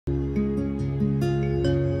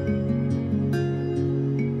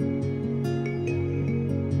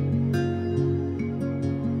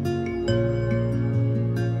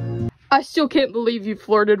I still can't believe you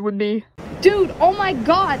flirted with me. Dude, oh my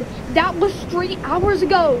god, that was 3 hours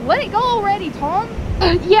ago. Let it go already, Tom.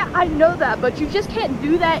 Yeah, I know that, but you just can't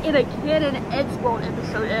do that in a canon Eddsworld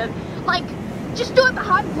episode, Ed. Like, just do it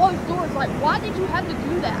behind closed doors. Like, why did you have to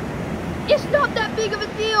do that? It's not that big of a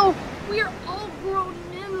deal. We're all grown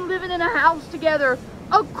men living in a house together.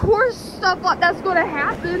 Of course stuff like that's gonna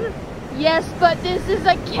happen. Yes, but this is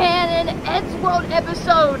a canon Eddsworld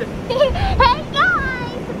episode. Hey guys!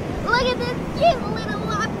 Look at this cute little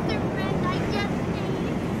lobster friend I just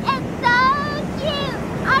made. It's so cute!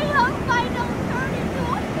 I hope I don't turn into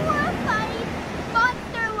a horrifying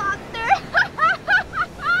monster lobster.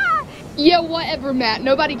 Yeah, whatever, Matt.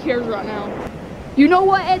 Nobody cares right now. You know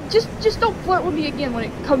what, Ed? Just don't flirt with me again when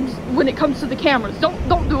it comes to the cameras.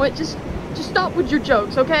 Don't do it. Just stop with your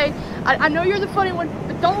jokes, okay? I know you're the funny one,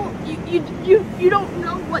 but you don't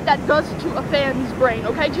know what that does to a fan's brain,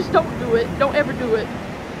 okay? Just don't do it. Don't ever do it.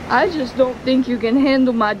 I just don't think you can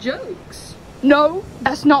handle my jokes. No,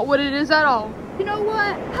 that's not what it is at all. You know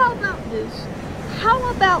what? How about this?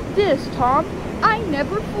 How about this, Tom? I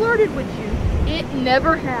never flirted with you. It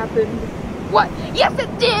never happened. What? Yes,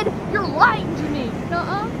 it did! You're lying to me!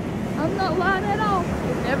 Nuh-uh. I'm not lying at all.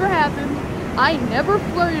 It never happened. I never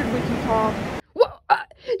flirted with you, Tom. What?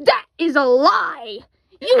 That is a lie!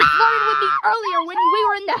 You flirted with me earlier when we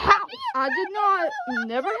were in the house. I did not.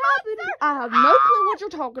 Never happened. I have no clue what you're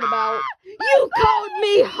talking about. You called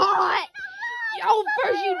me hot! Oh,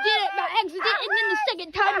 first you did it by accident, and then the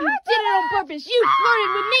second time you did it on purpose. You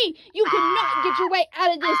flirted with me. You cannot get your way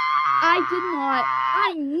out of this. I did not.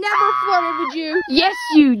 I never flirted with you. Yes,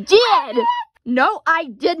 you did. No, I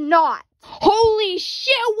did not. Holy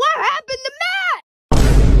shit, what happened to Matt?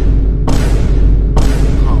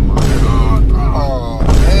 Oh my god. Oh,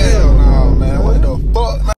 hell no, man. What the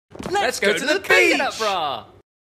fuck? Let's go to the beach!